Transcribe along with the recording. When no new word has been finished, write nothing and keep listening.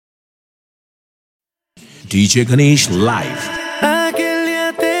DJ Ganesh Live. Aquel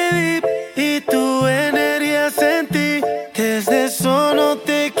día te vi y tu energía sentí. Desde eso no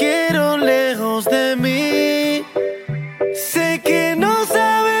te quiero lejos de mí. Sé que no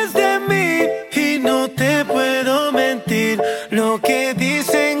sabes de mí y no te puedo mentir. Lo que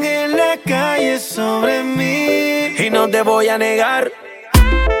dicen en la calle sobre mí y no te voy a negar.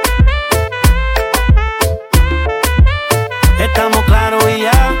 Estamos claros y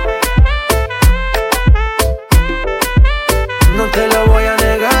ya. No te lo voy a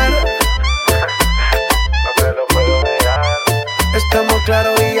negar. No te lo puedo negar. Estamos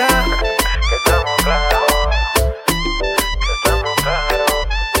claros y ya. Estamos claros. Estamos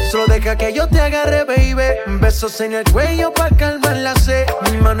claros. Solo deja que yo te agarre, baby. Besos en el cuello pa' calmar la sed.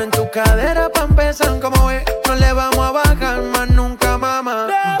 Mi mano en tu cadera pa' empezar como es. No le vamos a bajar más nunca, mamá.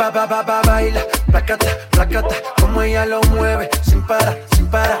 Baila, placata, placata. Como ella lo mueve, sin parar, sin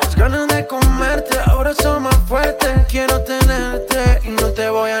parar. Las ganas de comerte, ahora son más fuertes. Quiero tenerte y no te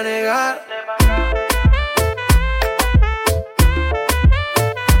voy a negar.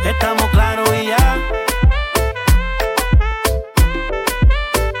 Estamos claros y ya.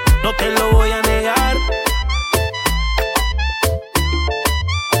 No te lo voy a negar.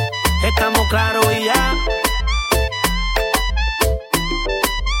 Estamos claros y ya.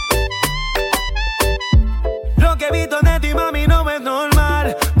 Lo que he visto de ti, mami, no es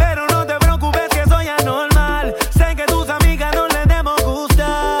normal. Pero no te preocupes que soy anormal. Sé que tus amigas no les debemos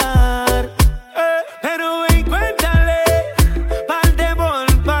gustar. Pero ven, cuéntale, parte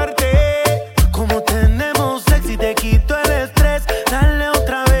por parte. Como tenemos sexy, te quito el estrés. Dale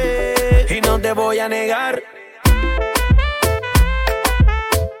otra vez y no te voy a negar.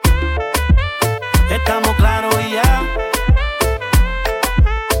 Estamos claros y ya.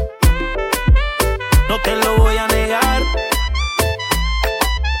 No te lo voy a negar.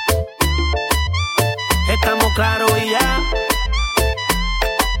 Estamos claros y ya.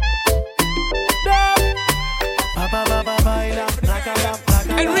 Baila,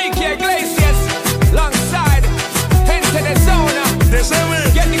 Enrique Iglesias, alongside, into the zone.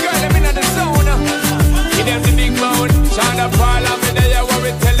 Get the girl them in the zone. Give them the big bone. Shine up all of me there, what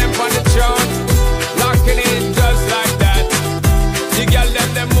we tell them on the throne. Locking it just like that. The girl them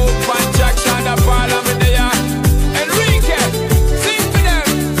they move on track. Shine up all of me there. Enrique, sing for them.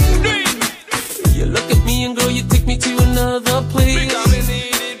 Do it. You look at me and girl, you take me to another place. Because we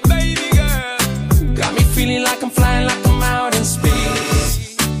need it, baby girl. Got me feeling like I'm flying, like I'm out in space.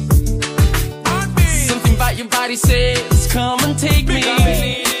 Something about your body says, come and take me. Because we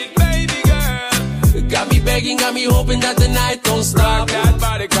need it, baby girl. Got me begging, got me hoping that the night don't stop. Rock that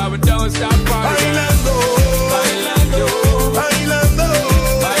body, cause we don't stop partying. Bailando, Bailando, bailando,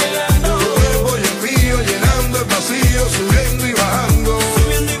 bailando. tu cuerpo y el mío llenando el vacío, subiendo y bajando.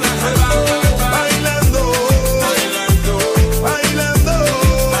 Subiendo y bajando. Bailando, Bailando, bailando,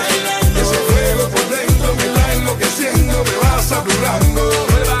 bailando. ese fuego por dentro me está enloqueciendo, me va saturando.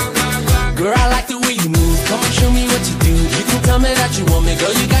 Girl, I like the way you move. Come and show me what you do. You can tell me that you want me,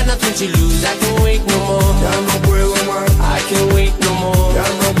 girl. You got nothing to lose. I can't wait no more. Ya no puedo más, I can't wait no more. ya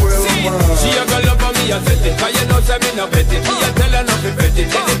no puedo más. She a go love for me, I set it. Cause you know say me no petty. Me a tell her not to bet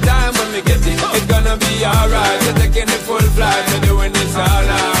it. Anytime when me get it, it's gonna be alright. You're taking the full flight, you're doing this all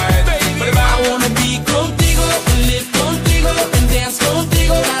night. But if I wanna be contigo, and live contigo, and dance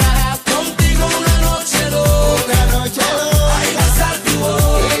contigo. Gotta have contigo una noche loca. Ay, besar tu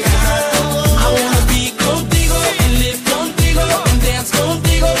boca. I wanna be contigo, and live contigo, and dance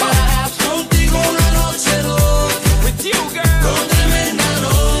contigo. Gotta have contigo una noche loca. with you, girl, Con tremenda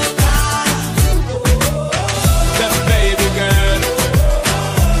nota. the baby girl,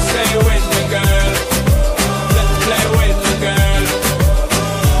 stay with me, girl. Let's play with me, girl.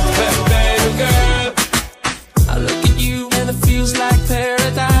 The baby girl. I look at you and it feels like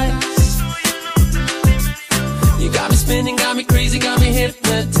paradise. You got me spinning, got me crazy, got me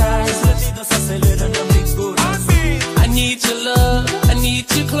hypnotized. I need your love, I need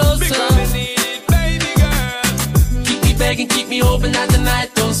you Because we closer. need it, baby girl. Keep me begging, keep me hoping that the night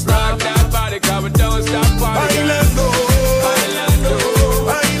don't Rock stop. that body, cause we don't stop partying. Bailando, Bailando,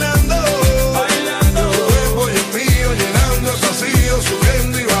 bailando, bailando. tu cuerpo y el mío llenando el vacío,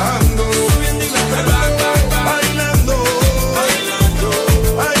 subiendo y bajando. Bailando,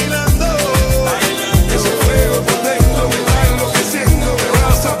 bailando, ese fuego por dentro me está enloqueciendo, me va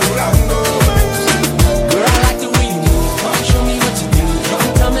saturando. Girl, I like the way you move. Come on, show me what you do. You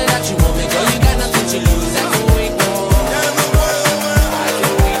can tell me that you want me, girl. You got nothing to lose. I can't wait no more. Ya no puedo más, I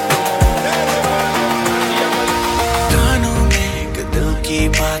can't wait no more. कानों में एक दिल की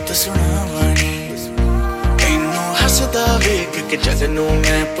बात सुनावानी इन्हों हसदा वेख के जगनू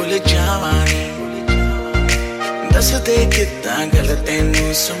मैं भुल जावानी ਦੱਸਦੇ ਕਿੱਦਾਂ ਗੱਲ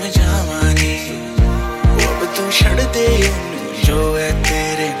ਤੈਨੂੰ ਸਮਝਾਵਾਂ ਨੀ ਉਹ ਤੂੰ ਛੱਡ ਦੇ ਉਹਨੂੰ ਜੋ ਹੈ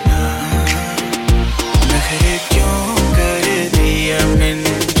ਤੇਰੇ ਨਾਲ ਨਖਰੇ ਕਿਉਂ ਕਰਦੀ ਆ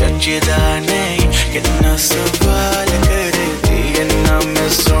ਮੈਨੂੰ ਜੱਜਦਾ ਨਹੀਂ ਕਿੰਨਾ ਸਵਾਲ ਕਰਦੀ ਐ ਨਾ ਮੈਂ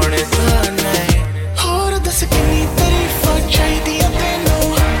ਸੁਣਦਾ ਨਹੀਂ ਹੋਰ ਦੱਸ ਕਿੰਨੀ ਤਾਰੀਫਾਂ ਚਾਹੀਦੀਆਂ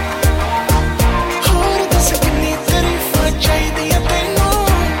ਤੈਨੂੰ ਹੋਰ ਦੱਸ ਕਿੰਨੀ ਤਾਰੀਫਾਂ ਚਾਹੀਦੀਆਂ ਤੈਨੂੰ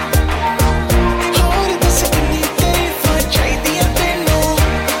ਹੋਰ ਦੱਸ ਕਿੰਨੀ ਤਾਰੀਫਾਂ ਚਾਹੀਦੀਆਂ ਤੈਨੂੰ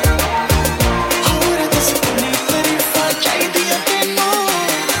ਹੋਰ ਦੱਸ ਕਿੰਨੀ ਤਾਰੀਫਾਂ ਚਾਹੀਦੀਆਂ ਤੈਨੂੰ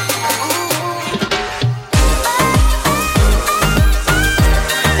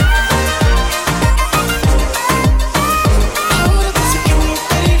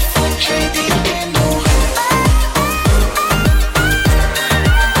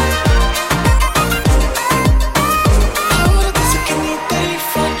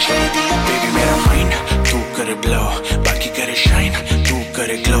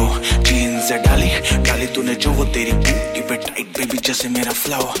तूने जो वो तेरी बूटी पे टाइट बेबी जैसे मेरा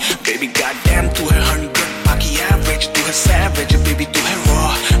फ्लो बेबी गॉडडैम तू है 100 बाकी एवरेज तू है सैवेज बेबी तू है रॉ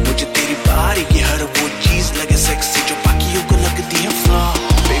मुझे तेरी बॉडी की हर वो चीज लगे सेक्सी जो बाकियों को लगती है flaw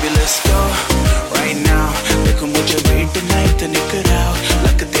baby let's go right now देखो मुझे वेट टुनाइट निकल आओ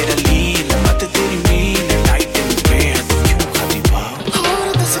लक तेरा लीन मत तेरी मीन टाइट इन बेड तू क्यों खाती पाओ और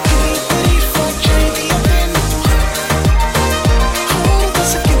दस कितनी तारीफां चाहिए तैनू और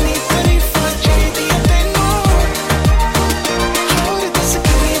दस कितनी तारीफां चाहिए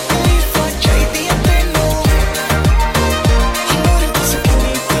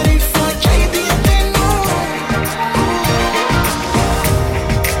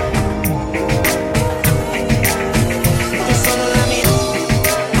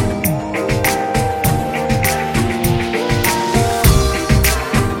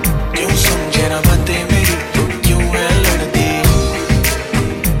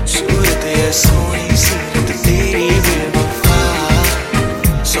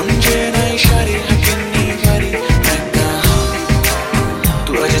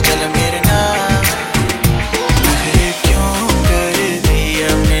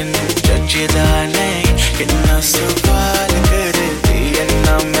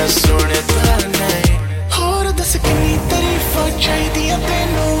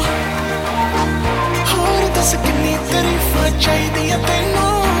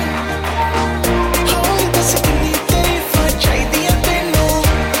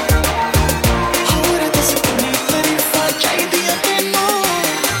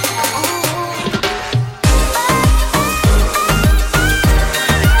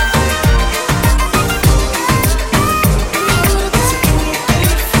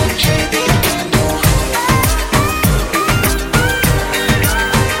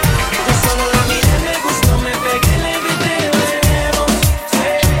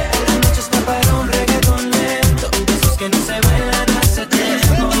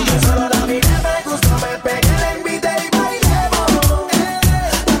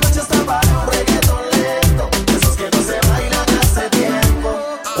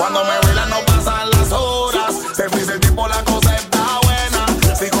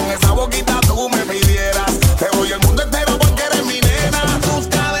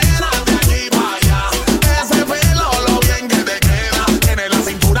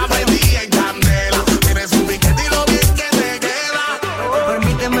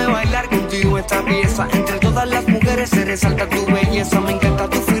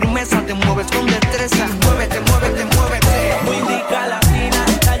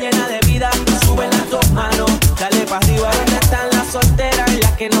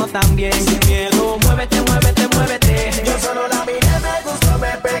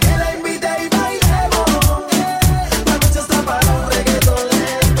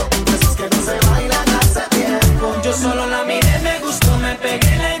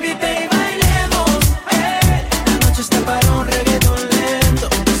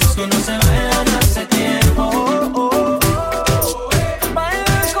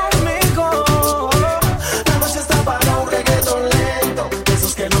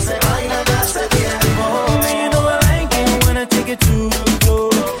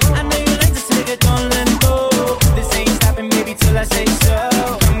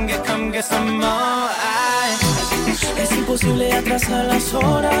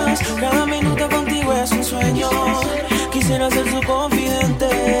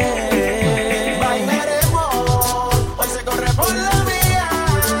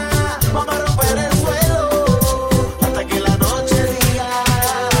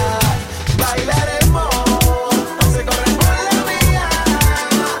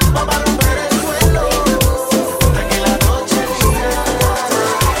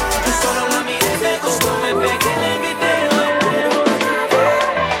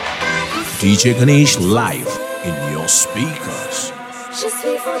DJ Ganesh live in your speakers. Je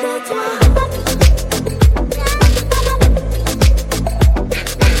suis fou de toi.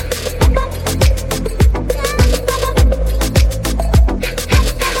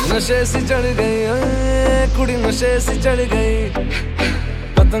 नशे सी चढ़ गई ओए कुड़ी नशे सी चढ़ गई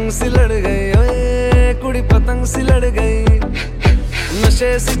पतंग सी लड़ गई ओए कुड़ी पतंग सी लड़ गई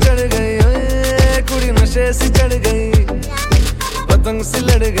नशे सी चढ़ गई ओए कुड़ी नशे सी चढ़ गई पतंग सी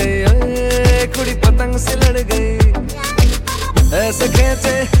लड़ गई ओए कुड़ी पतंग सी लड़ गई ऐसे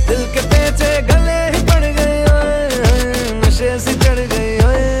खेचे दिल के पेचे गले ही पड़ गई ओए नशे सी चढ़ गई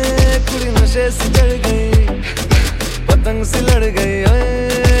ओए कुड़ी नशे सी चढ़ गई पतंग सी लड़ गई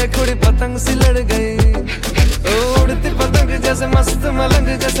ओए कुड़ी पतंग सी लड़ गई उड़ती पतंग जैसे मस्त मलंग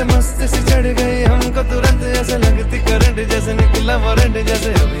जैसे मस्त सी चढ़ गई हमको तुरंत ऐसे लगती करंट जैसे निकला वारंट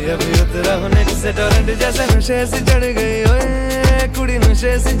जैसे अभी अभी उतरा होने से टोरेंट जैसे नशे सी चढ़ गई ओए कुड़ी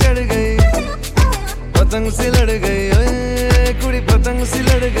नशे सी चढ़ गई पतंग सी लड़ गई ओए कुड़ी पतंग सी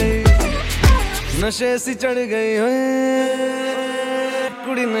लड़ गई नशे सी चढ़ गई ओए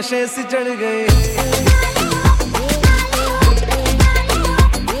कुड़ी नशे सी चढ़ गई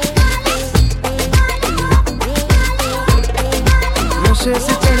नशे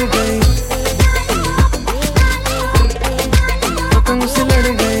से चढ़ गई पतंग से लड़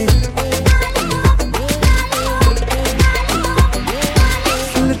गई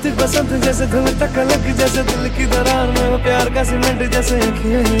खिलती बसंत जैसे धुल तक अलग जैसे दिल की दरार में वो प्यार का सीमेंट जैसे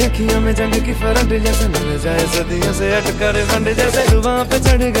अखियां ही अखियां में जंग की फरंट जैसे मिल जाए सदियों से अटका रे बंड जैसे जुबां पे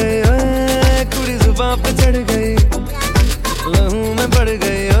चढ़ गई ओए कुड़ी जुबां पे चढ़ गई लहू में बढ़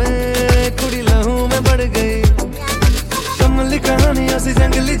गई ओए कुड़ी लहू में बढ़ गई कमली कहानियों सी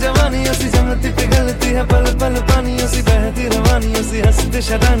जंगली जवानियों सी जमती पिघलती है पल पल पानियों सी बहती रवानियों सी हंसती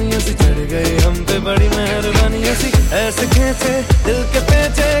शरानियों सी चढ़ गई हम पे बड़ी मेहरबानियों सी ऐसे खेचे दिल के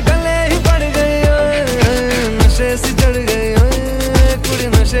पेचे गले ही पड़ गई ओए नशे सी चढ़ गई ओए कुड़ी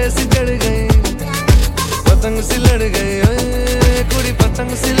नशे सी चढ़ गई पतंग सी लड़ गई ओए कुड़ी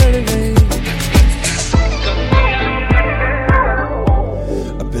पतंग सी लड़ गई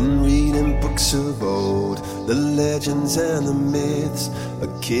Of old, the legends and the myths,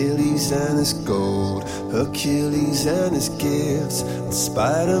 Achilles and his gold, Hercules and his gifts, and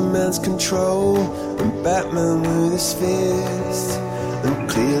Spider-Man's control, and Batman with his fist. And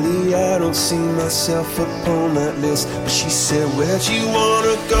clearly I don't see myself upon that list. But she said, where'd you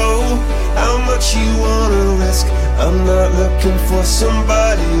wanna go? How much you wanna risk? I'm not looking for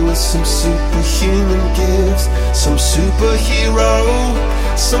somebody with some superhuman gifts, some superhero,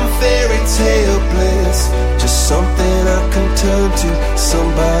 some fairy tale bliss. Just something I can turn to,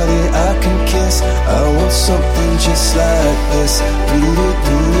 somebody I can kiss. I want something just like this.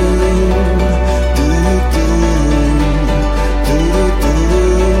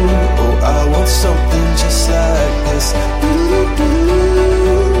 Oh, I want something just like this.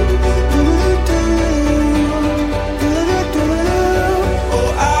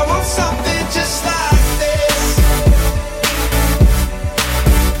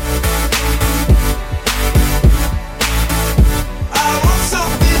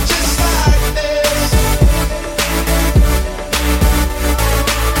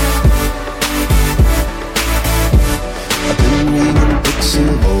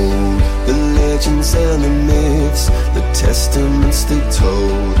 And the myths, the testaments they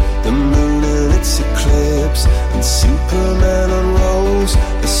told, the moon and its eclipse, and Superman unrolls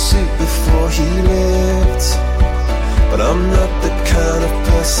a suit before he lived. But I'm not the kind of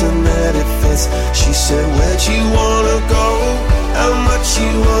person that it fits. She said, where'd you wanna go? How much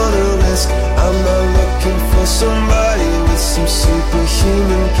you wanna risk? I'm not looking for somebody with some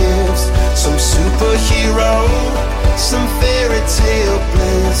superhuman gifts, some superhero, some fairy tale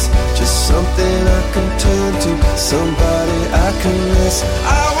bliss. Just something I can turn to, somebody I can miss.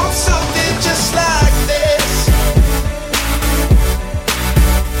 I want something just like this.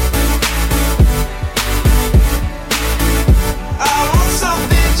 I want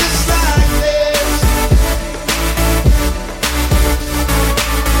something just like this.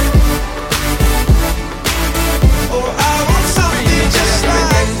 Oh, I want something just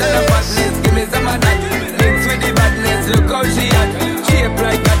like this. Give me some of that. Mix with the badness, look how she at. Shape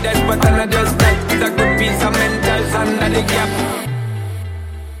like a death, but I'm not just that. It's a good piece of mental under the gap.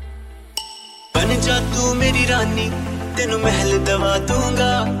 बन जा तू मेरी रानी, तेनू महल दवा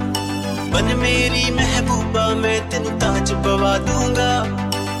दूंगा. बन मेरी महबूबा, मैं तेनू ताज पवा दूंगा.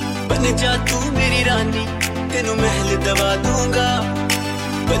 बन जा तू मेरी रानी, तेनू महल दवा दूंगा.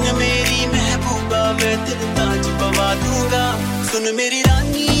 बन मेरी महबूबा, मैं तेनू ताज पवा दूंगा. सुन मेरी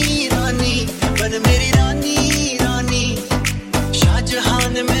रानी रानी, बन मेरी रानी रानी.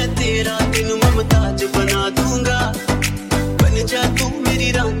 शाहजहान मैं तेरा, तेनू ताज बना दूंगा बन जा तू मेरी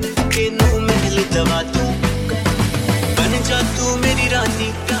रानी तेनू महल दवा दूं बन जा तू मेरी रानी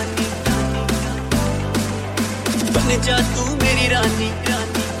रानी बन जा तू मेरी रानी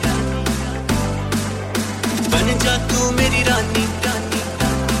रानी बन जा तू मेरी रानी रानी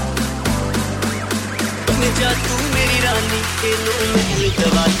बन जा तू मेरी रानी तेनू महल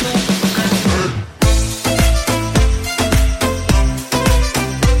दवा दूं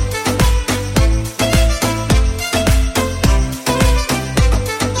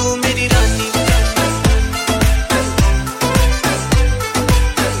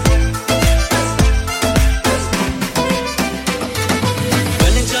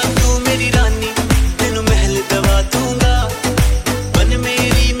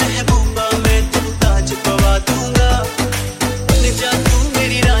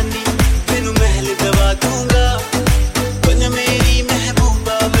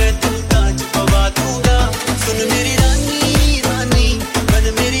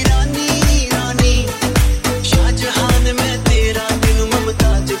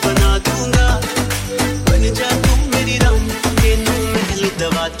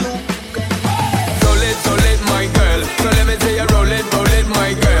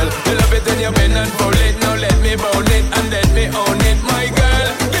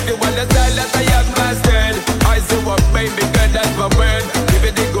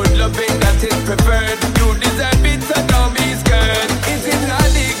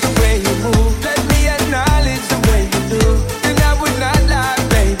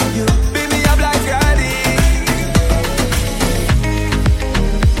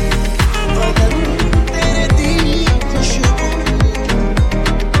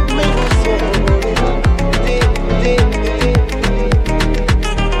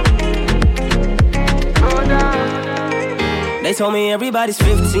Told me everybody's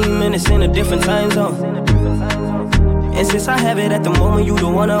 15 minutes in a different time zone. And since I have it at the moment, you the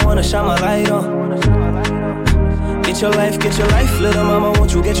one I wanna shine my light on. Get your life, little mama,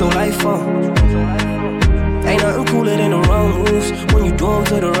 won't you get your life on? Ain't nothing cooler than the wrong moves when you do them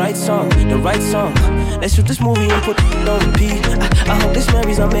to the right song, the right song. Let's shoot this movie and put it on repeat. I hope this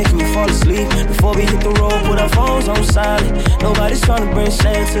memories are making you fall asleep. Before we hit the road, put our phones on silent. Nobody's trying to bring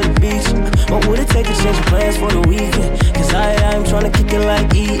sand to the beach. What would it take to change your plans for the weekend? Cause I'm trying to kick it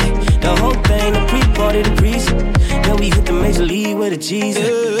like eating. The whole thing, the pre-party, the pre-season. Then we hit the major league with a G's.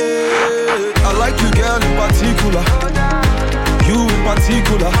 I like you, girl, in particular. You in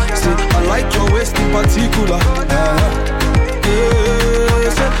particular. Say, I like your waist in particular.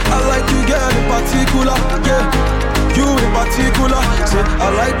 I like you, girl, in particular. Yeah, you in particular. Say, I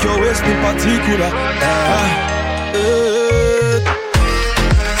like your waist in particular.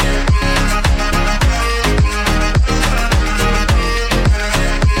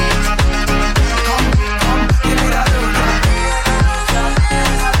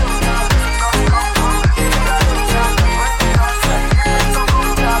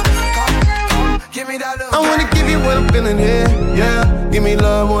 Feeling here, yeah. Give me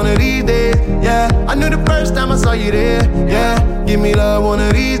love one of these days, yeah. I knew the first time I saw you there, yeah. Give me love one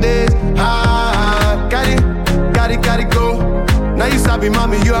of these days, ah. Got it, go. Now you sabi,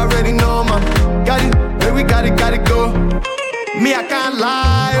 mommy, you already know, ma. Got it, baby, got it, go. Me, I can't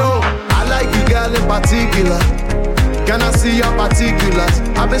lie, oh. I like you, girl, in particular. Can I see your particulars?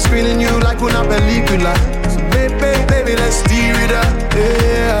 I've been screening you like una película. So baby, let's steer it up,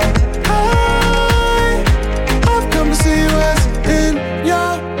 yeah. See what's in your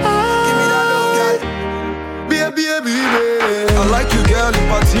eyes. Give me that love, girl. Baby. I like you, girl, in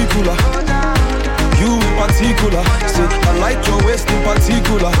particular. You in particular. Say, I like your waist in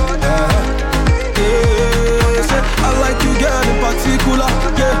particular. Say, I like you, girl, in particular.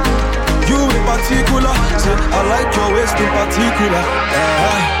 Yeah, you in particular. Say, I like your waist in particular.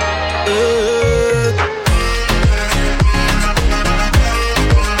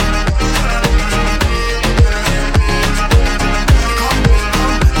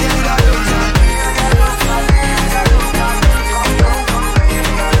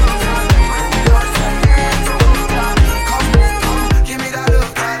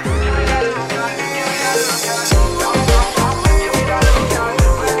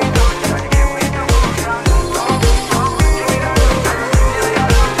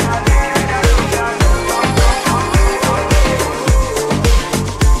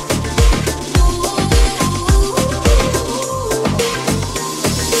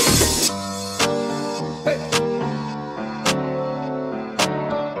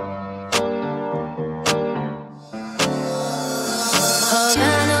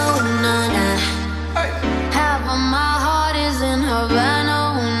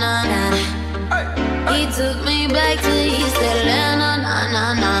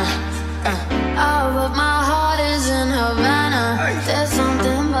 Oh, but my heart is in Havana. There's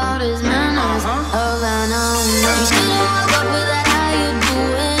something about his manners. Havana. You shouldn't walk up with that. How you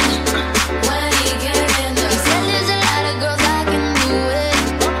doing? When he came in, he said there's a lot of girls I can do it,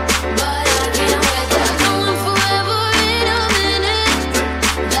 but I can't wait. That's going forever in a minute.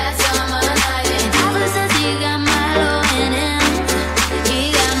 That summer night, and ever since he got Milo in him, he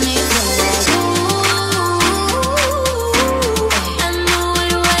got me feeling ooh. I knew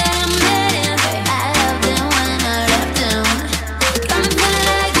it when I met him. I loved him when I left him. Got me feeling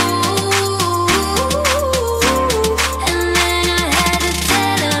like ooh. And then I had to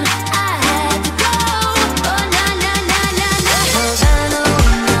tell him I had to go. Oh na na na na na. Havana, oh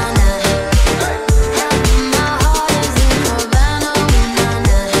na na. My heart is in Havana, oh na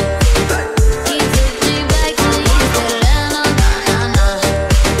na. He took me back to East Atlanta, na na na.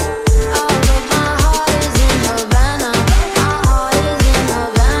 Oh, but my heart is in Havana. My heart is in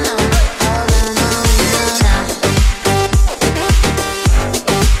Havana, Havana, oh na na.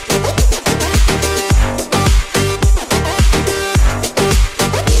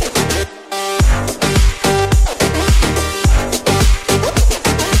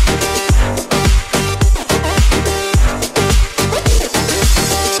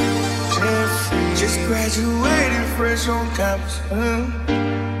 Just graduated fresh on campus.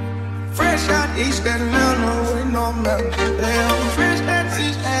 Fresh out East Atlanta with no mountains. Damn, fresh out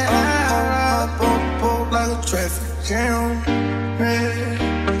East Atlanta. Up like a traffic jam.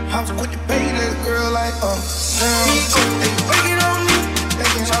 Yeah. I was quick to pay that girl like damn. They waited on me. They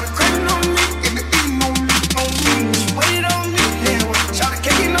can try to crack on me. Get the beating on me. She waited on me. Yeah, try to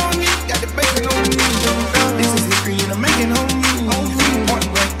caking on me. Got the bacon on me. This is history and I'm making on me. Point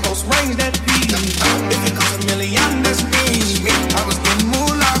blank, close range, that beat. If it costs $1 million, that's me. I was getting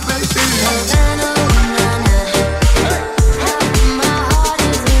moolah, baby. Havana, oh na na. My heart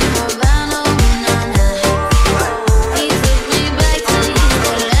is in Havana, oh na na. He took me back to East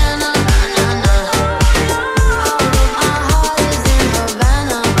Atlanta, na na na. Oh, but my heart is in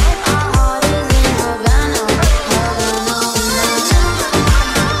Havana. My heart is in Havana, Havana, oh na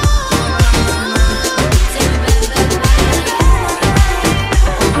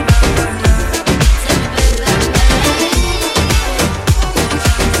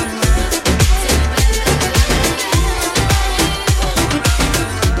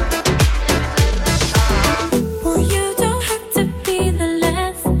Well, you don't have to be the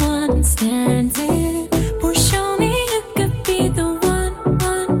last one standing. Well, show me you could be the one.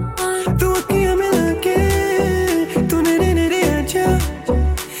 तू अखियां मिला के तूने नेड़े आजा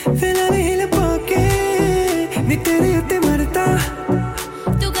फिलहाल हिल पाके नी तेरे उत्ते मरता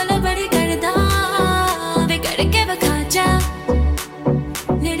तू गल बड़ी करदा वे करके विखा जा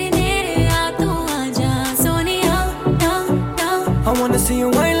नेड़े नेड़े आ तू आजा Sonia no no I wanna see you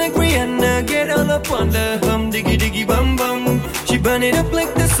whine like Rihanna, get all up on the diggy diggy bum bum. She burn it up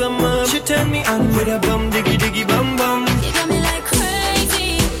like the summer. She turn me on with a diggy diggy bum bum. you got me like crazy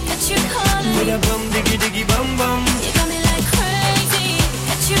that you calling With me a diggy diggy bum bum. you got me like crazy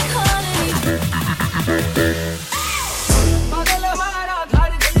that you calling me पागल हमारा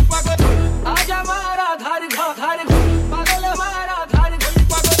धार गली पागल आजा हमारा धार धार पागल हमारा धार गली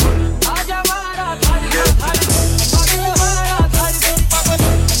पागल आजा हमारा धार धार पागल हमारा धार गली पागल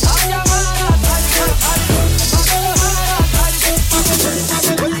आजा हमारा धार धार पागल हमारा धार गली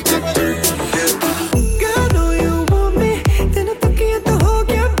पागल Girl, I know you want me. तेनू तकिया तो हो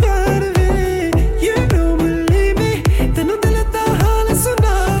गया प्यार वे. You don't believe me. तेनू दिल दा हाल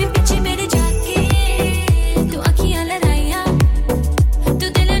सुना. वे पीछे मेरे जाके तू अखियां लड़ाइयां तू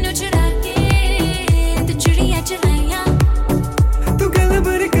दिल नु चुरा के तू चुड़ियां चलाइयां तू गल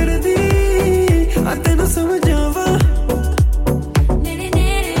बड़ी कर दी. आ तेनू समझावा. नेड़े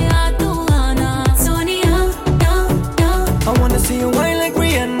नेड़े आ तू आना Sonia no no I wanna see you whine like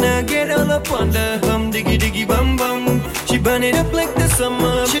Rihanna, get all up on the diggy diggy bum bum. She burn it up like the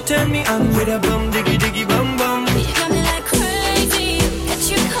summer. She turn me on with a diggy diggy bum bum. you got me like crazy that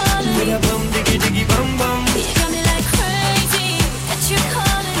you calling With me a diggy diggy bum bum. you got me like crazy that you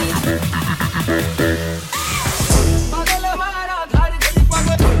calling me पागल हमारा धार गली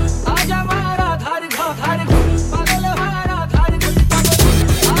पागल आजा हमारा धार धार पागल हमारा धार गली पागल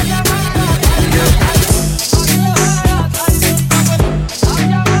आजा हमारा धार धार पागल हमारा धार गली पागल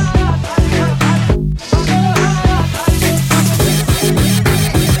आजा हमारा धार धार पागल हमारा धार गली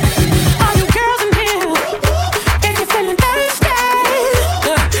All you girls in here, if you're feeling thirsty,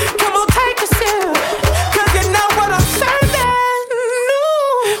 come on, take a sip, 'cause you know what I'm serving. No.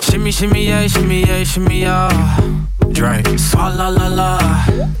 Shimmy, shimmy, yeah, shimmy, yeah, shimmy, yeah. Drink, swalla la la.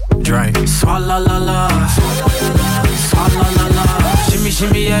 Drink, swalla la la. Swalla la la. Shimmy,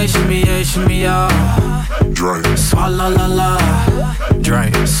 shimmy yeah, shimmy yeah, shimmy yeah. Drink. Swalla la la.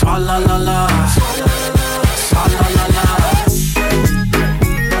 Drink. Swalla la la. Swalla la la.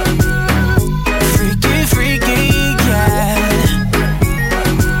 Freaky, freaky, yeah.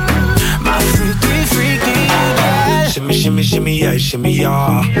 My freaky, freaky, yeah. Shimmy, shimmy, shimmy, yeah, shimmy,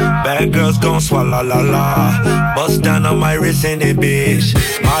 yeah. Bad girls gon' swallow la la. Bust down on my wrist in it, bitch.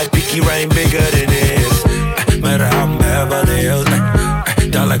 My pinky ring bigger than this. Matter how I'm Beverly Hills.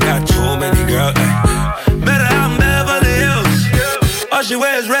 Dollar got too many girls. Matter how I'm Beverly Hills. All she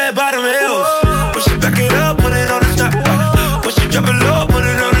wears red bottom heels. When she back it up, put it on the top. When she drop it low, put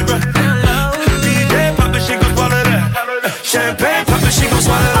it on the ground. DJ pop it, she gon' swallow that. Champagne pop it, she gon'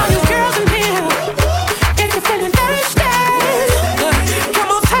 swallow that. All you girls in here, if you're feeling thirsty,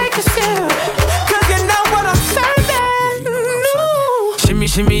 come on, take a sip, 'cause you know what I'm serving. Ooh. Shimmy,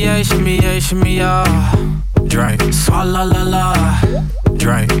 shimmy yeah, shimmy yeah, shimmy yeah. Drink. Swalla la la.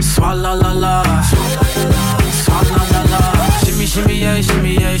 Drink. Swalla la la. Swalla la la. Shimmy, shimmy yeah,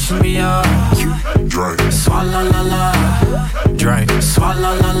 shimmy yeah, shimmy yeah. Drink. Swalla la la. Drink.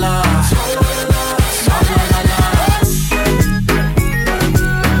 Swalla la la. Swalla la la.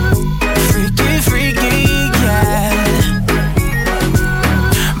 Freaky, freaky, yeah.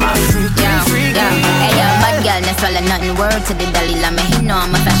 My freaky, freaky, yeah. Hey, yo, bad girl, no swallow nothing. Word to the Dalai Lama, he know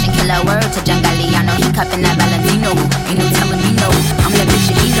I'm a fashion killer. Word to Jangali, I know he cupping that Valentino. Ain't no telling me no, I'm the bitch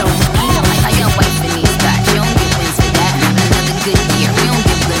that he know. He know how your wife in me, Scott. You don't get wins for that. Another good year, we don't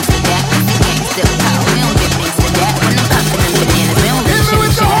get wins for that. The gang still power, we don't get wins for that. When I'm popping them bananas, we don't get shit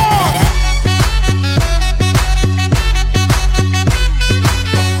for that.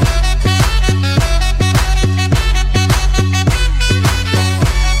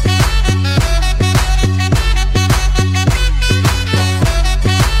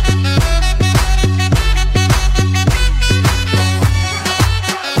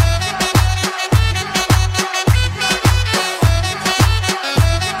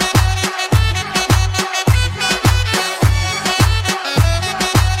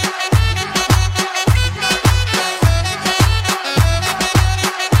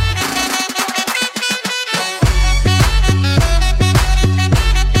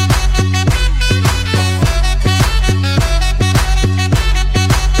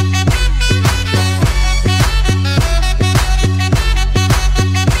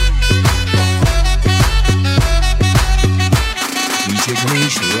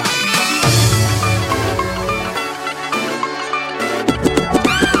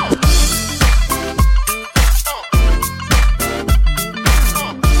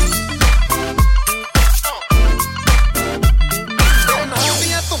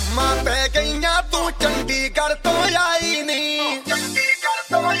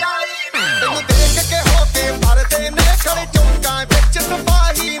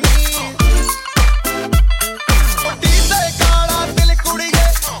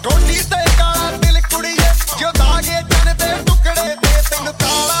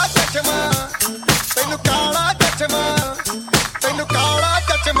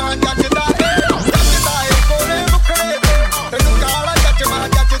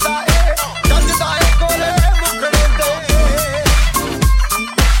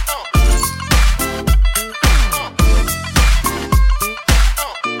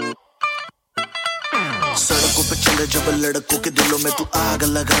 लड़कों के दिलों में तू आग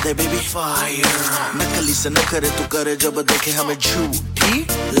लगा दे baby fire नकली से न करे तू करे जब देखे हमें झूठी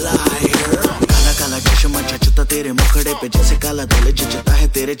लायर काला काला चश्मा जचता तेरे मुखड़े पे जैसे काला दिल जचता है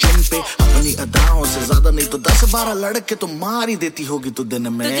तेरे चिन पे अपनी अदाओं से ज्यादा नहीं तो 10-12 लड़के तो मार ही देती होगी तू दिन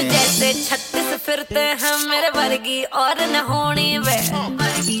में तुझे जैसे 36 फिरते हैं मेरे वर्गी और न होनी वे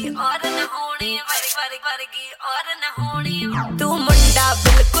वर्गी और न होनी वर्गी और न होनी तू मुंडा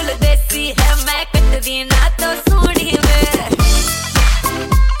बिल्कुल देसी है मैं कटरी ना तो सूढ़ी वे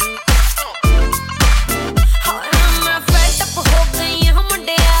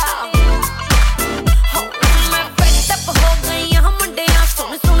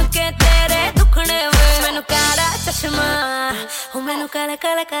मैनू काला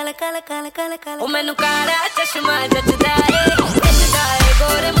काला काला काला काला काला काला मैनू काला चश्मा जचदा है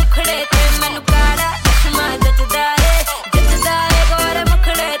गोरे मुखड़े ते मैनू काला चश्मा जचदा है गोरे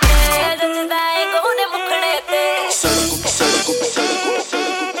मुखड़े ते जचदा है गोरे मुखड़े ते सड़कों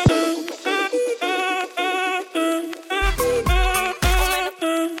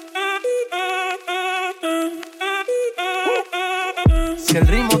Si el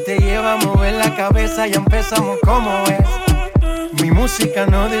ritmo te lleva a mover la cabeza ya empezamos como es. Mi música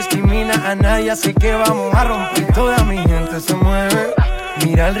no discrimina a nadie, así que vamos a romper. Toda mi gente se mueve,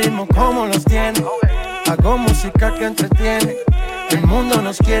 mira el ritmo como los tiene. Hago música que entretiene, El mundo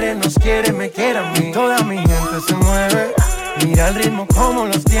nos quiere, me quiere a mí. Toda mi gente se mueve, mira el ritmo como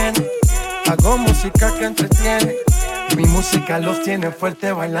los tiene. Hago música que entretiene. Mi música los tiene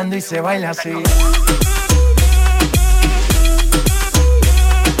fuerte bailando y se baila así.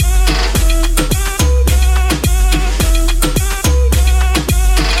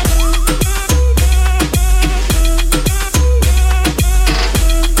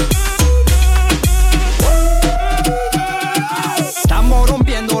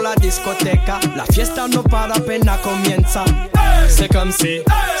 Discoteca, la fiesta no para apenas comienza. C'est comme si,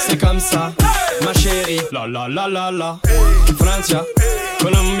 c'est comme ça, ma chérie. La la la la la. Francia,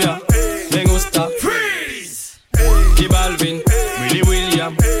 Colombia, me gusta. Freeze. J Balvin, Willy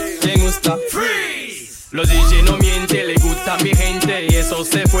William, me gusta. Freeze. Los DJ no mienten, le gusta mi gente y eso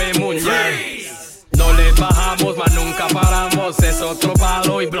se fue mundial. No le bajamos, mas nunca paramos, es otro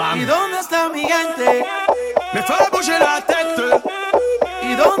palo y blanco. ¿Y dónde está mi gente? Me fue a bouger la tête.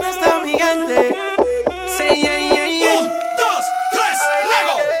 ¿Y dónde está mi gente? Sí, yeah, yeah, yeah. 1, 2, 3,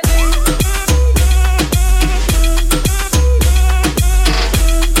 Lego.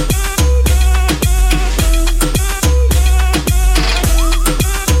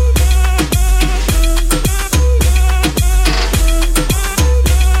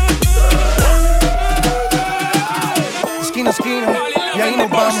 Esquina a esquina, y ahí nos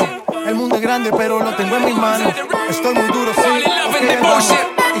vamos. El mundo es grande, pero lo tengo en mis manos. Estoy muy duro, sí.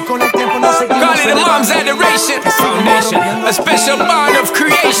 Y con el tiempo no seguimos. Call it a mom's adoration. Foundation, a special bond of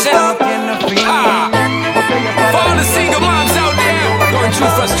creation. For all the single moms out there going through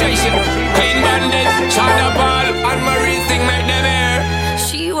frustration. Clean Bandit, China Ball, and Marie thing make them air.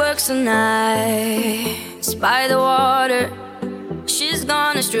 She works the nights by the water. She's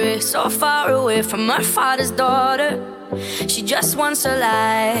gone astray, so far away from her father's daughter. She just wants a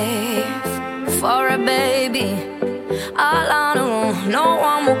life for a baby. All on her own, no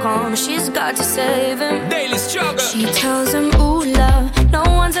one will come. She's got to save him. Daily struggle. She tells him, ooh, love, no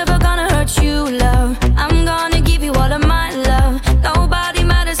one's ever gonna hurt you, love. I'm gonna give you all of my love. Nobody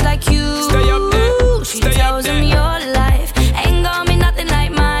matters like you. Stay up there. She tells him your life ain't gonna be nothing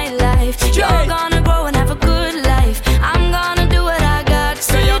like my life. You're gonna grow and have a good life. I'm gonna do what I got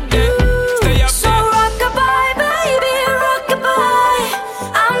to do. So rock-a-bye, baby, rock-a-bye.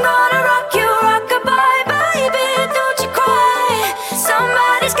 I'm gonna rock you, rock-a-bye, baby. Don't you cry.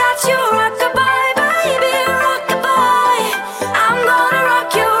 Somebody's got you, rock-a-bye, baby, rock-a-bye. I'm gonna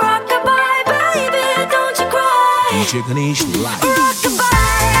rock you, rock-a-bye, baby. Don't you cry. DJ Ganesh live.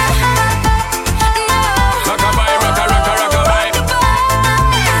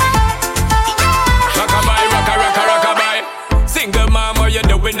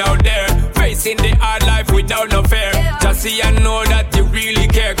 Out there, facing the hard life without no fear. Just see and know that you really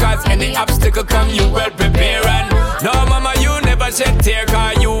care. Cause any obstacle come, you well prepare. And no mama, you never shed tear.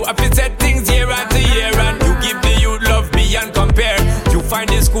 Cause you have to set things year after year. And you give the youth love beyond compare. You find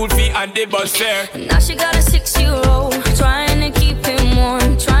the school fee and the bus fare. Now she got a 6-year-old, trying to keep him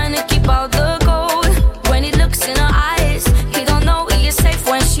warm, trying to keep out the cold. When he looks in her eyes, he don't know he is safe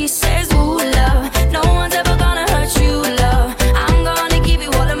when she says, ooh, love, no one's ever gonna hurt you, love. I'm gonna give you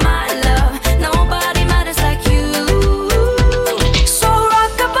all of my love. Nobody matters like you. So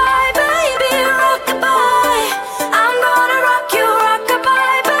rock-a-bye, baby, rock-a-bye. I'm gonna rock you,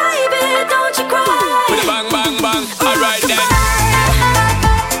 rock-a-bye, baby. Don't you cry. With a bang, bang, bang. Alright then.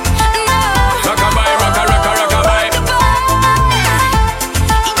 Rock-a-bye, rock-a-bye.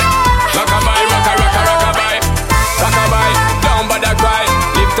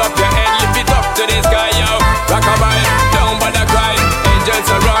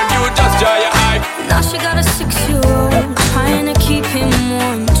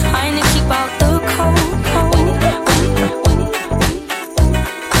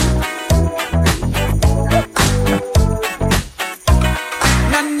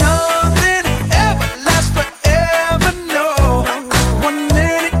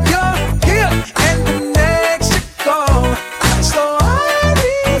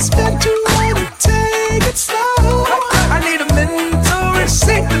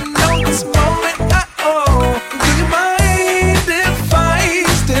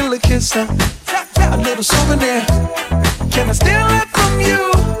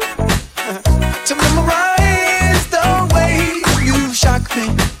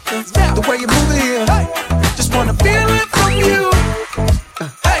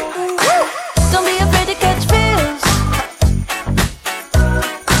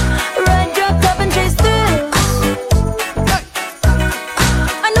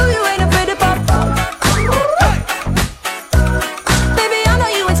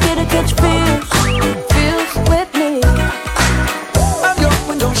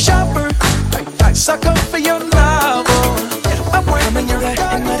 window shopper. I suck up for your love. I'm wearing your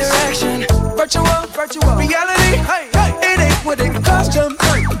in my direction. Virtual reality. It ain't what it cost you.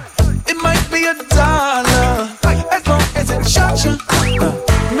 It might be $1 as long as it shocks you.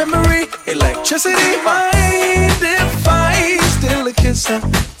 Memory, electricity, mind if I steal a kiss? A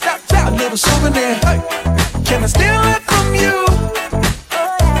little souvenir. Can I steal it from you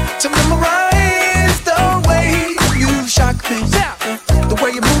to memorize the way you shock me, the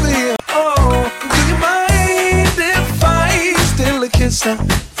way you move it here? Oh, do you mind if I steal a kiss?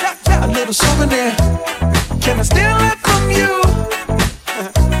 A little souvenir. Can I steal it from you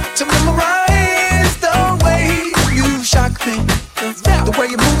to memorize the way you shock me, the way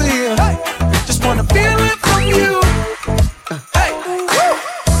you move it here? Just wanna feel it from you. Hey,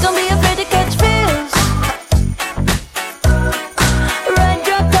 don't be afraid to catch feels. Ride,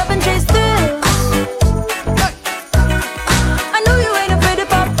 drop, top and chase thrills. I know you ain't afraid to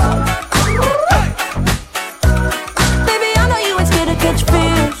pop. Baby, I know you ain't scared to catch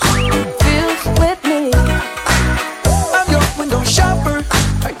feels. Feels with me. I'm your window shopper.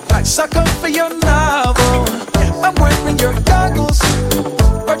 I suck up for your novel. I'm wearing your goggles.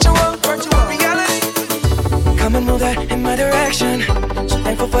 Virtual reality. Come and move that in my direction. So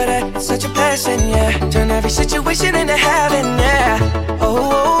thankful for that, it's such a blessing, yeah. Turn every situation into heaven, yeah.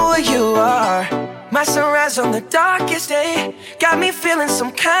 Oh, you are my sunrise on the darkest day. Got me feeling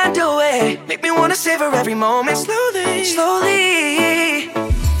some kind of way. Make me wanna savor every moment slowly, slowly.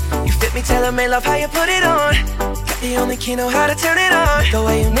 You fit me, tailor-made, love how you put it on. Got the only key, know how to turn it on. The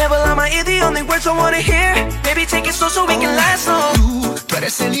way you nibble on my ear, the only words I wanna hear. Baby, take it slow so we can last long. Tú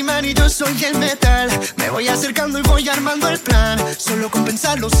eres el imán y yo soy el metal. Me voy acercando y voy armando el plan. Solo con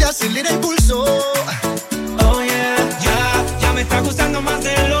pensarlo se acelera el pulso. Oh yeah, ya me está gustando más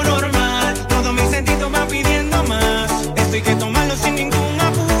de lo normal. Todos mis sentidos van pidiendo más. Esto hay que tomarlo sin ningún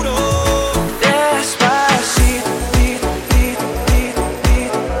apuro. Despacito.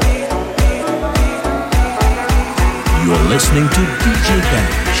 You're listening to DJ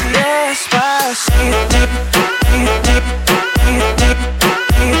Bench. Despacito.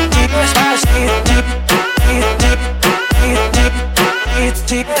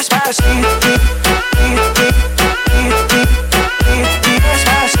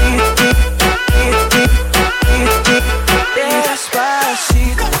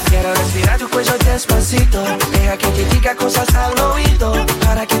 Quiero respirar tu cuello despacito. Deja que te diga cosas al oído,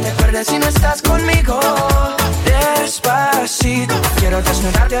 para que te acuerdes si no estás conmigo. Despacito, quiero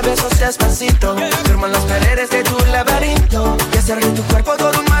desnudarte a besos despacito. Firmo en las paredes de tu laberinto y hacer de tu cuerpo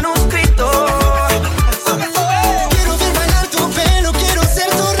todo un manuscrito. Quiero ver bailar tu pelo, quiero ser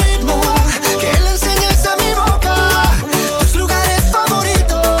tu ritmo. Que le enseñes a mi boca tus lugares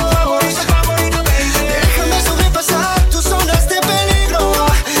favoritos. Déjame sobrepasar tus zonas de peligro,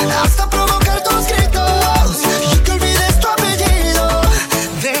 hasta provocar tus gritos y que olvides tu apellido.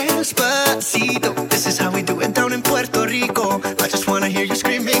 Despacito, this is how we do it down in Puerto Rico. I just wanna hear you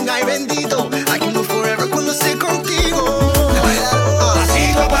screaming, ay bendito. I can live forever cuando esté contigo.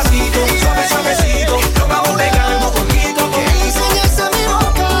 Pasito a pasito, suave suavecito, nos vamos pegando poquito a poquito. Que enseñes a mi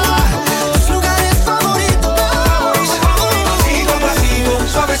boca tus lugares favoritos. Pasito a pasito,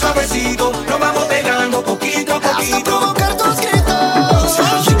 suave suavecito, nos vamos pegando poquito a poquito. Hasta provocar tus gritos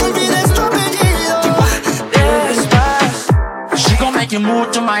y que olvides tu apellido. She gon' make you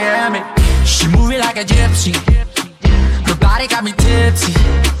move to Miami. She move it like a gypsy. Her body got me tipsy.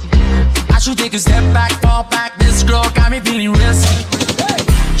 I should take a step back, fall back. This girl got me feeling risky.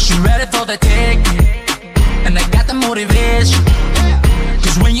 She ready for the taking, and I got the motivation.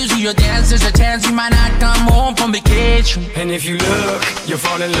 Cause when you see your dance, there's a chance you might not come home from vacation. And if you look, you'll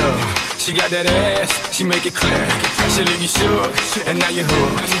fall in love. She got that ass, she make it clear. She leave you shook, and now you're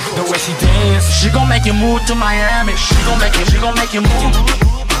hooked. The way she dance, She gon' make you move to Miami. She gon' make you move.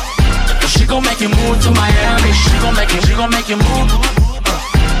 She gon' make you move to Miami. She gon' make you move.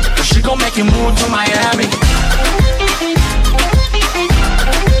 She gon' make you move to Miami.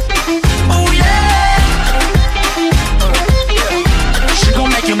 Oh yeah. She gon'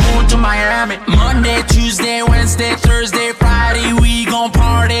 make you move to Miami. Monday, Tuesday, Wednesday, Thursday, Friday, we gon'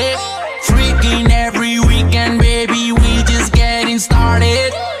 party. Freaking every weekend, baby, we just getting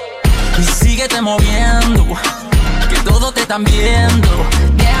started. Y síguete moviendo, que todos te están viendo.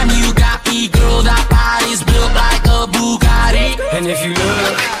 Damn, you got me, girl, that body's built like a Bugatti. and if you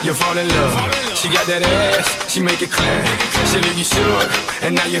look, you'll fall in love. She got that ass, she make it clear. She leave you shook,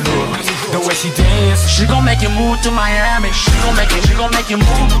 and now you're hooked. The way she dance, She gon' make you move to Miami. She gon' make you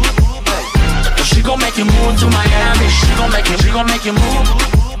move. She gon' make you move to Miami. She gon' make you move.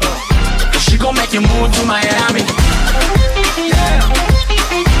 She gon' make you move to Miami.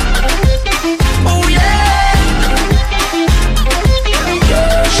 Yeah.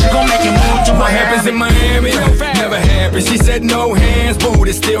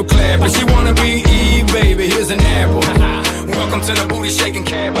 taken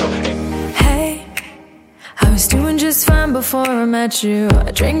care of. Hey, I was doing just fine before I met you.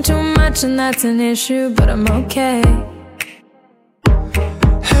 I drink too much and that's an issue, but I'm okay.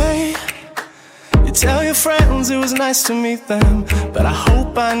 Hey, you tell your friends it was nice to meet them, but I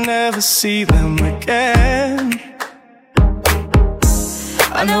hope I never see them again.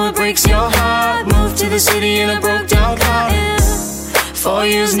 I know it breaks your heart. Moved to the city in a broke down car. 4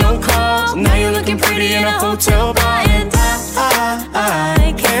 years no calls. Now you're looking pretty in a hotel bar. And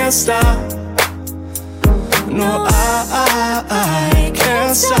I can't stop. No, I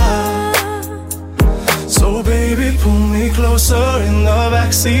can't stop. So baby, pull me closer in the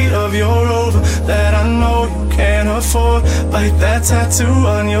backseat of your Rover that I know you can't afford. Bite that tattoo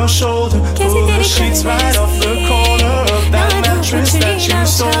on your shoulder. Pull the sheets right off the corner of that mattress that you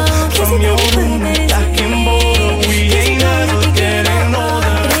stole from your roommate back in Boulder. We ain't ever getting older.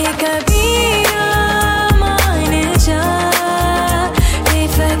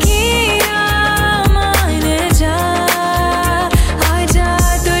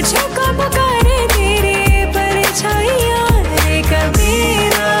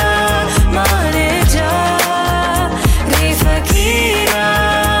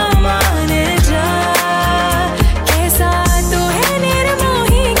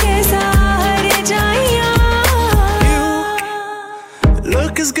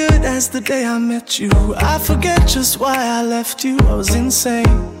 The day I met you, I forget just why I left you. I was insane.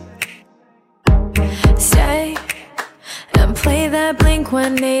 Stay and play that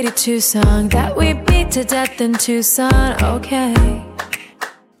Blink-182 song that we beat to death in Tucson. Okay,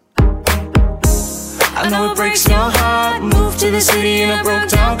 I know it breaks your heart. Moved to the city in a broke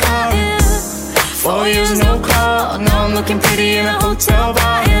down car. 4 years no call. Now I'm looking pretty in a hotel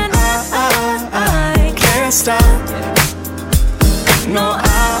bar. And I can't stop. No,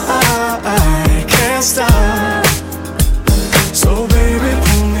 I can't stop. So baby,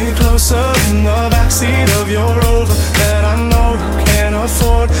 pull me closer in the backseat of your Rover that I know you can't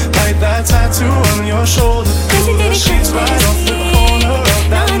afford. Bite that tattoo on your shoulder. Pull the sheets right off the corner of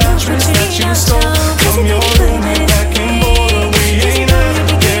that mattress that you stole from your roommate back in Boulder. We ain't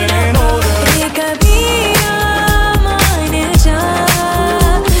ever getting older.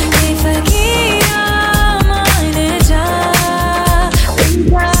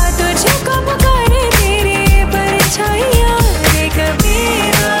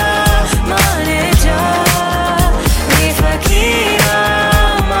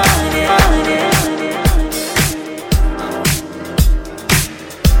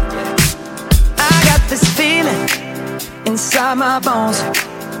 Inside my bones,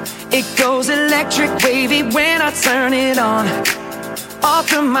 it goes electric wavy when I turn it on. Off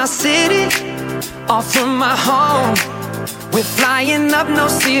from my city, off from my home. We're flying up no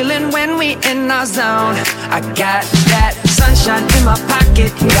ceiling when we in our zone. I got that sunshine in my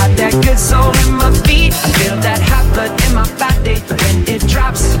pocket, got that good soul in my feet. I feel that hot blood in my body when it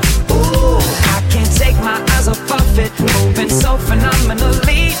drops. Ooh, I can't take my eyes off of it, moving so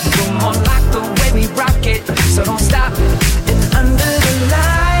phenomenally. You're more like the way we rock it, so don't stop. And under the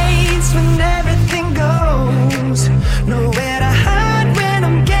lights when everything goes, nowhere to hide when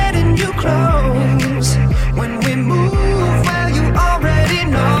I'm getting you close. When we move, well you already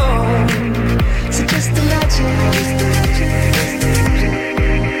know. So just imagine.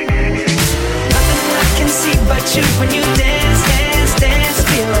 Nothing I can see but you when you dance, dance, dance.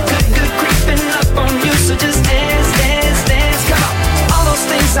 Feel good, good creeping up on you. So just dance, dance, dance. Come on. All those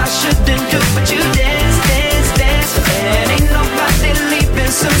things I shouldn't do, but you dance, dance, dance. And ain't nobody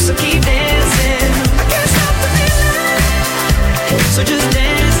leaving soon, so keep dancing. I can't stop the feeling. So just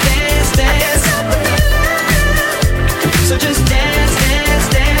dance, dance, dance. I can't stop the feeling. So just dance, dance,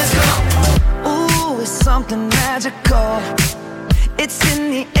 dance. Come on. Ooh, it's something magical. It's in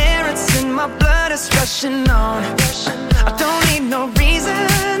the air, it's in my blood, it's rushing on. I don't need no reason,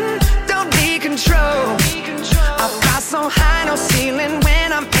 don't need control. I fly so high, no ceiling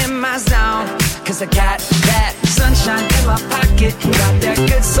when I'm in my zone. Cause I got that sunshine in my pocket, got that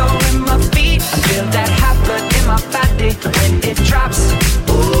good soul in my feet. I feel that hot blood in my body when it drops.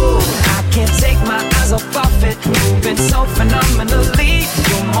 Ooh, I can't take my eyes off of it, moving so phenomenally.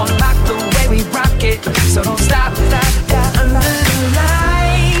 You're more like the way we rock it, so don't stop, stop, stop. Under the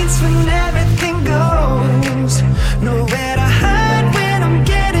lights when everything goes, nowhere to hide when I'm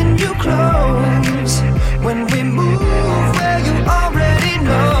getting you close. When we move, well you already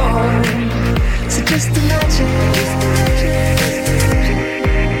know. So just imagine.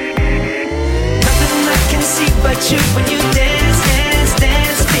 Nothing I can see but you when you dance, dance,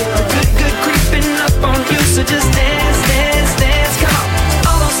 dance. Feel good, good creeping up on you. So just dance, dance, dance. Come on.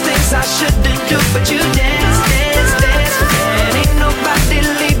 All those things I shouldn't do, but you dance, dance, dance. And ain't nobody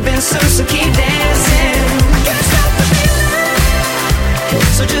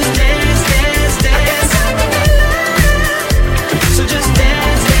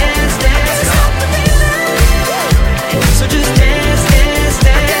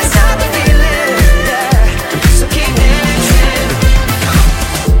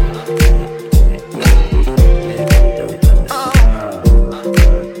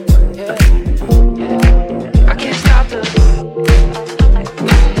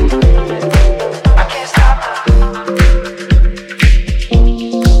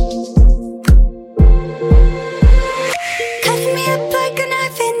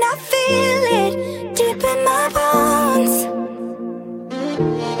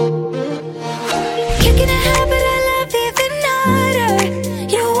Kicking a habit I love even harder.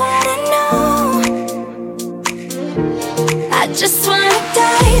 You wanna know? I just wanna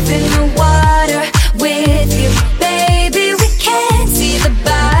dive in the water with you, baby. We can't see the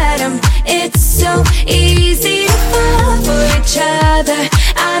bottom. It's so easy to fall for each other.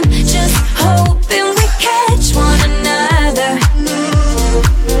 I'm just hoping we catch one another.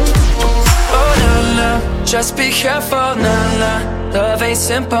 Oh na na, just be careful, na na. Love ain't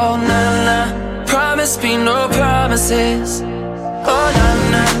simple, na na. Promise me no promises. Oh na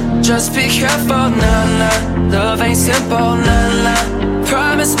na, just be careful, na na. Love ain't simple, na na.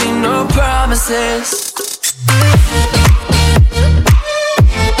 Promise me no promises.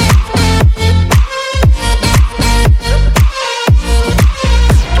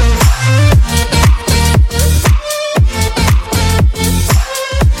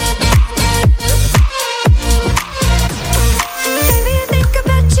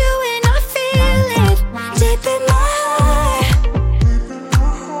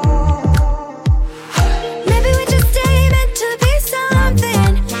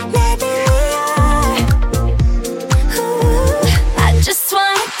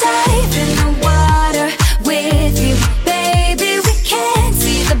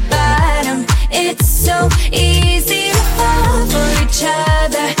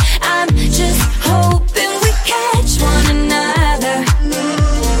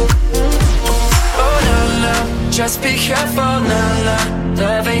 Just be careful, na na.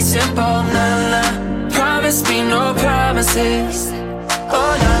 Love ain't simple, na na. Promise me no promises.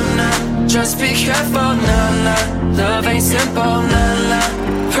 Oh na na. Just be careful, na na. Love ain't simple, na na.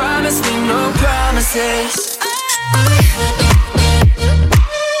 Promise me no promises.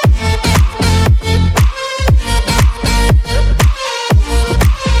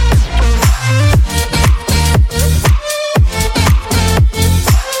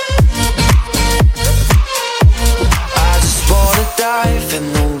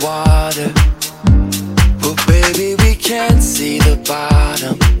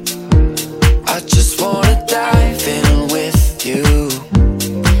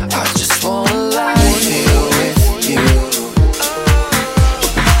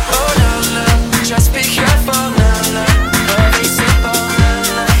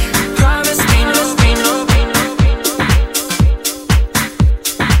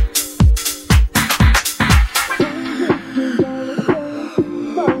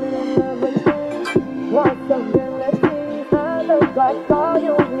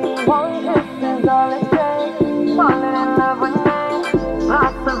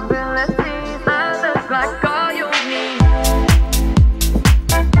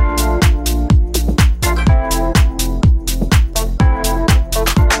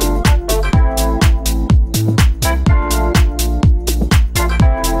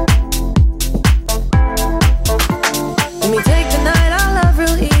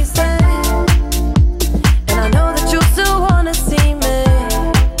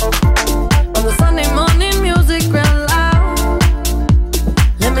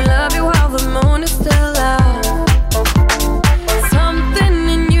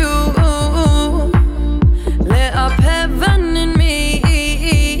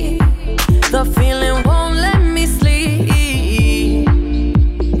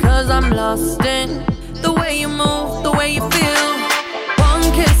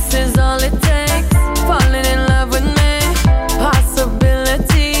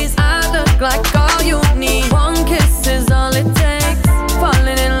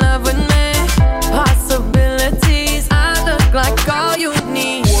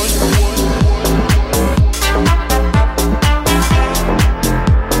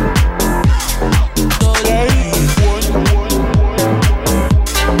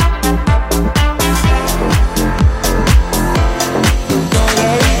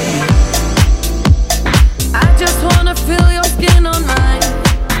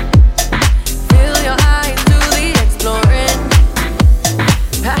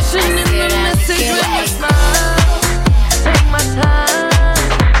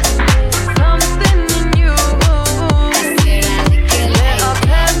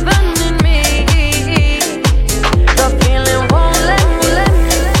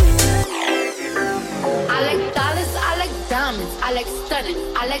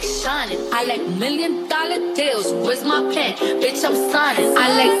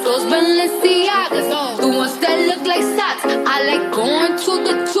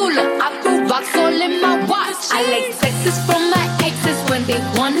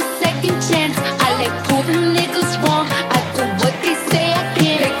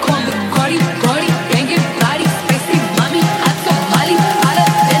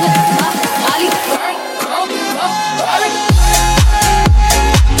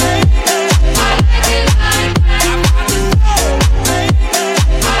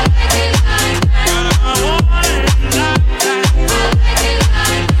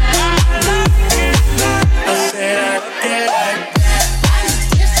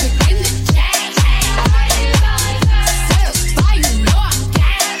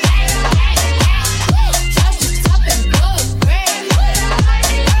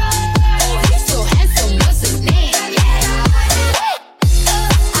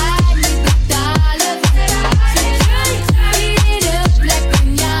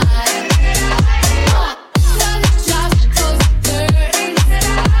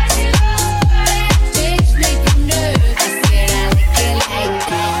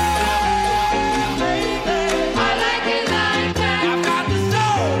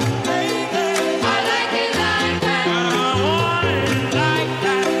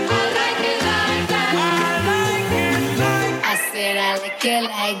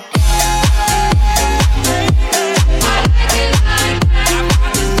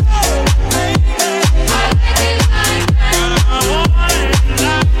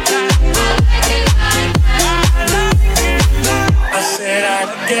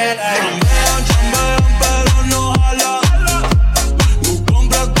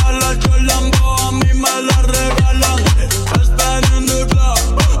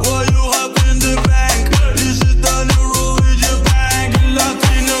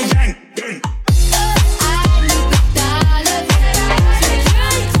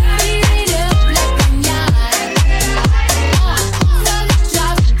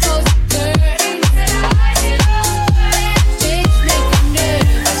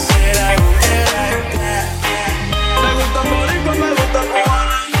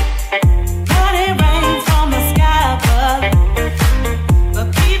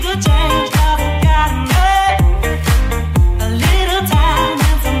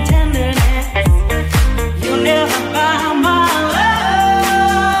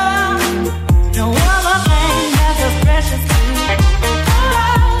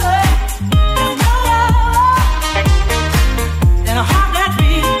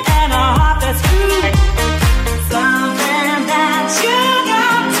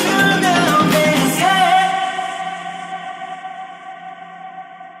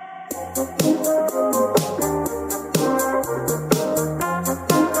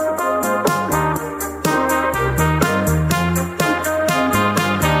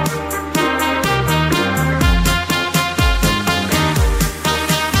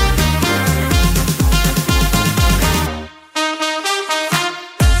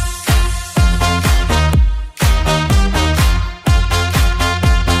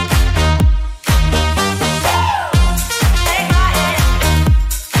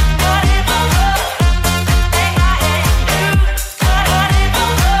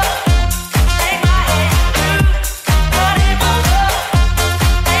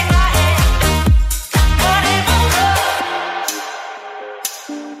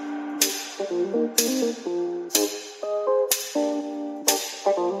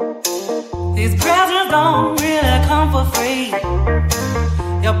 These presents don't really come for free.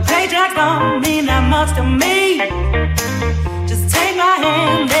 Your paycheck don't mean that much to me. Just take my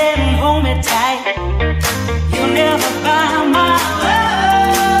hand and hold me tight. You'll never buy my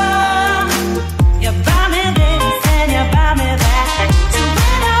love. You buy me this and you buy me that. So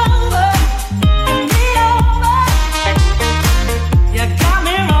win over, and me over. You got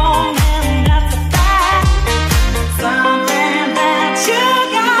me wrong and that's a fact. Something that you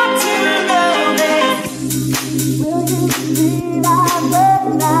got to know is, will you realize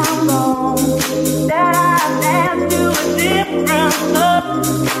when I'm wrong that I dance to a different love?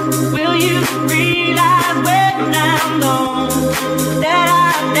 Will you realize when I'm gone that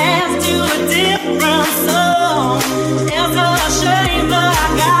I dance to a different song? It's a shame, but I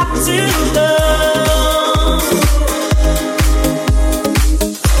got to love.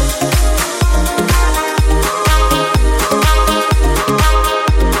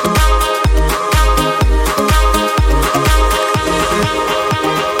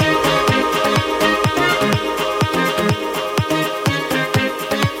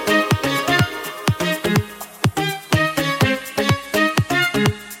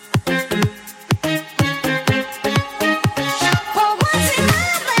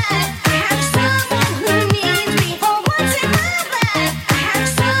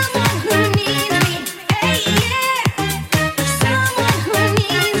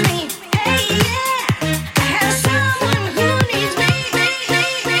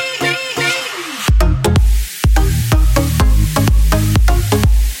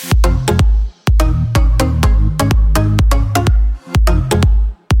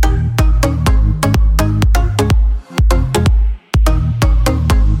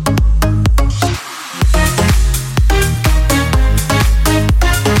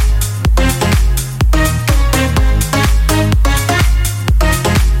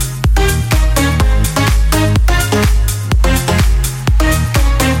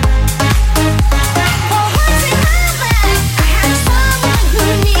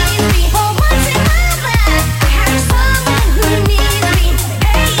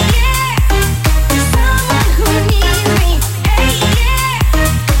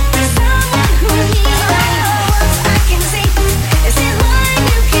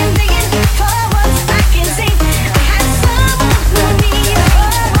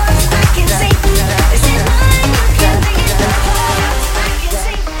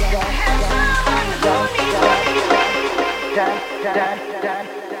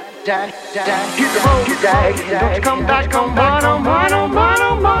 Hit the road, Jack. Don't you come back no more, no more, no more,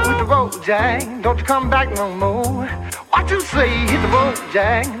 no more. Hit the road, Jack. Don't you come back no more. What you say? Hit the road,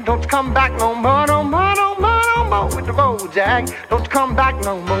 Jack. Don't you come back no more, no more, no more, no more. Hit the road, Jack. Don't you come back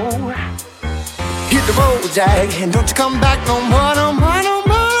no more. Hit the road, Jack. Don't you come back no more, no more, no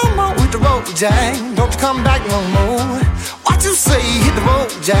more, no more. Hit the road, Jack. Don't you come back no more. What you say? Hit the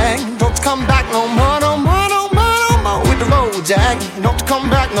road, Jack. Don't you come back no more, no more, no more, no more. Hit the road, Jack. Don't you come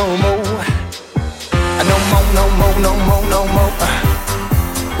back no more. No more, no more, no more, no more.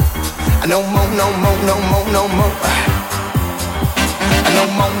 No more, no more, no more, no more. No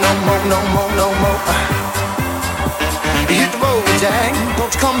more, no more, no more, no more. Hit the road, Jack.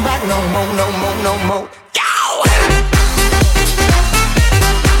 Don't you come back no more, no more, no more.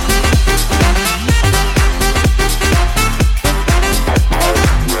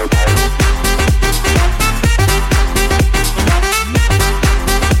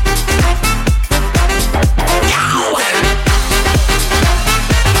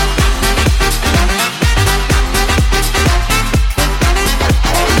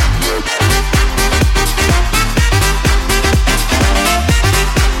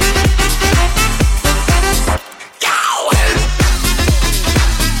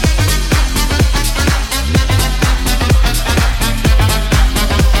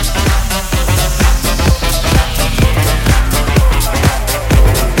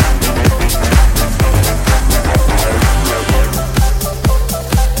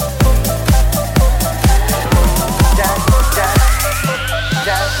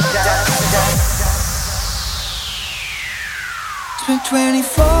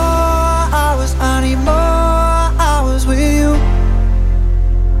 hours. I need more hours with you.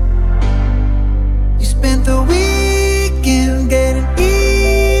 You spent the weekend getting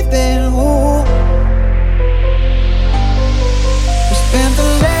even. Ooh. We spent the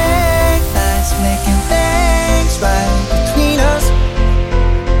late nights making things right between us.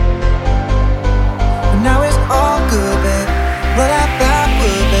 But now it's all good, babe. What I thought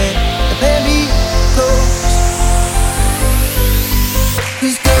would, babe. Let me close.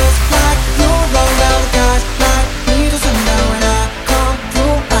 These girls like you roll down the guys like me to sundown. When I come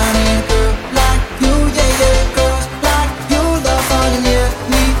through, I need a girl like you, yeah, yeah. Girls like you love fun and yeah,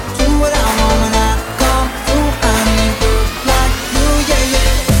 me do what I want. When I come through, I need a girl like you, yeah,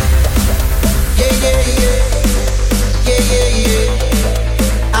 yeah. Yeah, yeah, yeah. Yeah, yeah, yeah.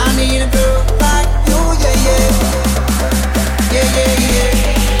 I need a girl like you, yeah, yeah. Yeah, yeah, yeah.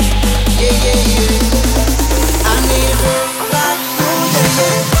 Yeah, yeah, yeah. I need a girl like you, yeah,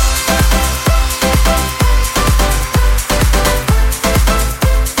 yeah.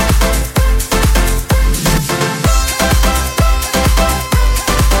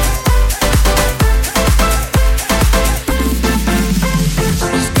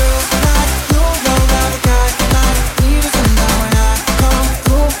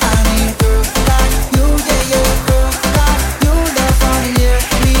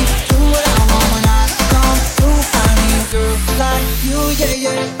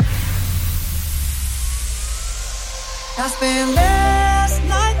 I spent last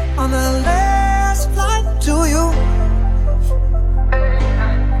night on the last flight to you.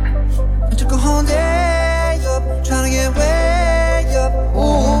 I took a whole day up, trying to get way up.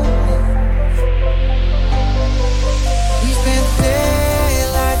 Ooh. We spent the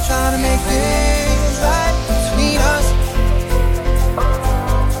daylight trying to make things right between us.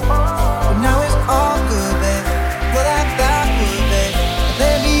 But now it's all good, babe. What I thought would, babe.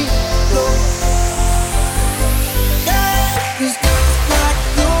 Let me go. These girls like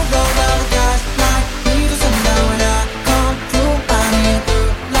you roll down the guys like me to sundown. When I come through, I need a girl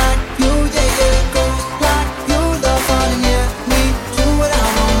like you, yeah, yeah. Girls like you love fun and yeah, me do what I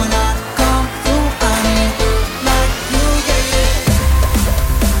want. When I come through, I need a girl like you, yeah, yeah.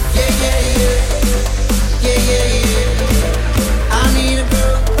 Yeah, yeah, yeah. Yeah, yeah, yeah. I need a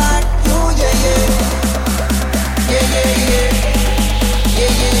girl like you, yeah, yeah. Yeah, yeah, yeah.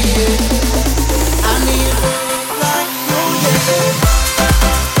 Yeah, yeah, yeah. I need a girl like you, yeah, yeah.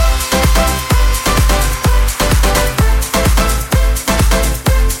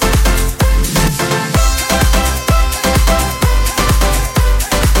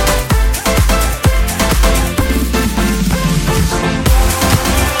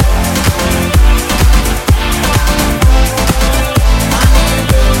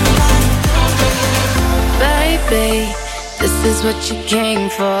 Baby, this is what you came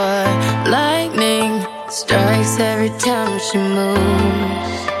for. Lightning strikes every time she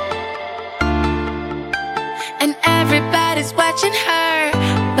moves, and everybody's watching her,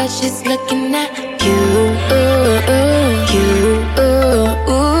 but she's looking at you, you, you,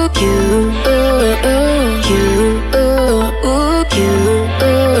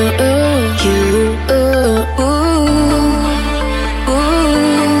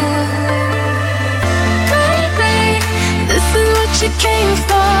 you came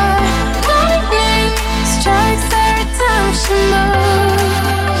for. Lightning strikes every time she moves,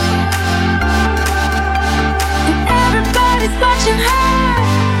 and everybody's watching her,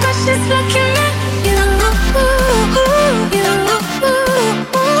 but she's looking at you, you,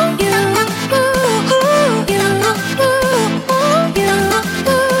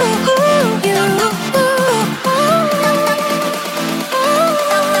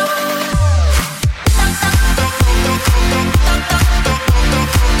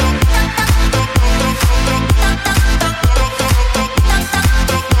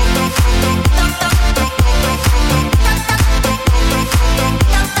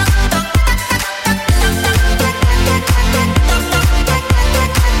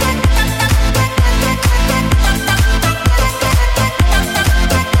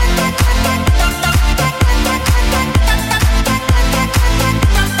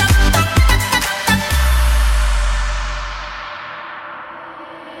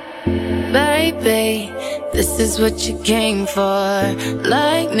 baby, this is what you came for.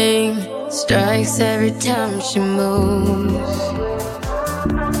 Lightning strikes every time she moves.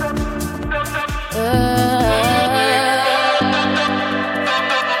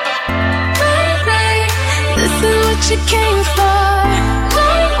 Baby, this is what you came for.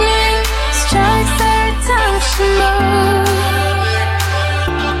 Lightning strikes every time she moves,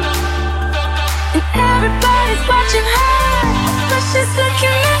 and everybody's watching her, but she's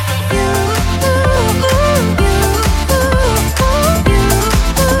looking at you.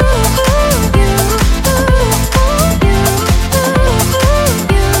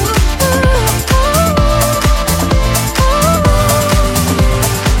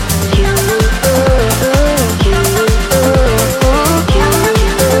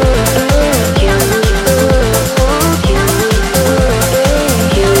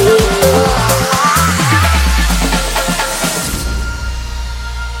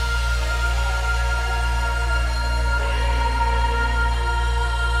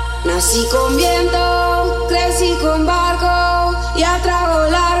 Nací con viento, crecí con barco y a trago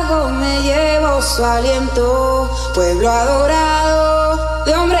largo me llevo su aliento. Pueblo adorado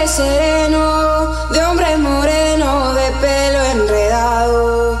de hombres serenos.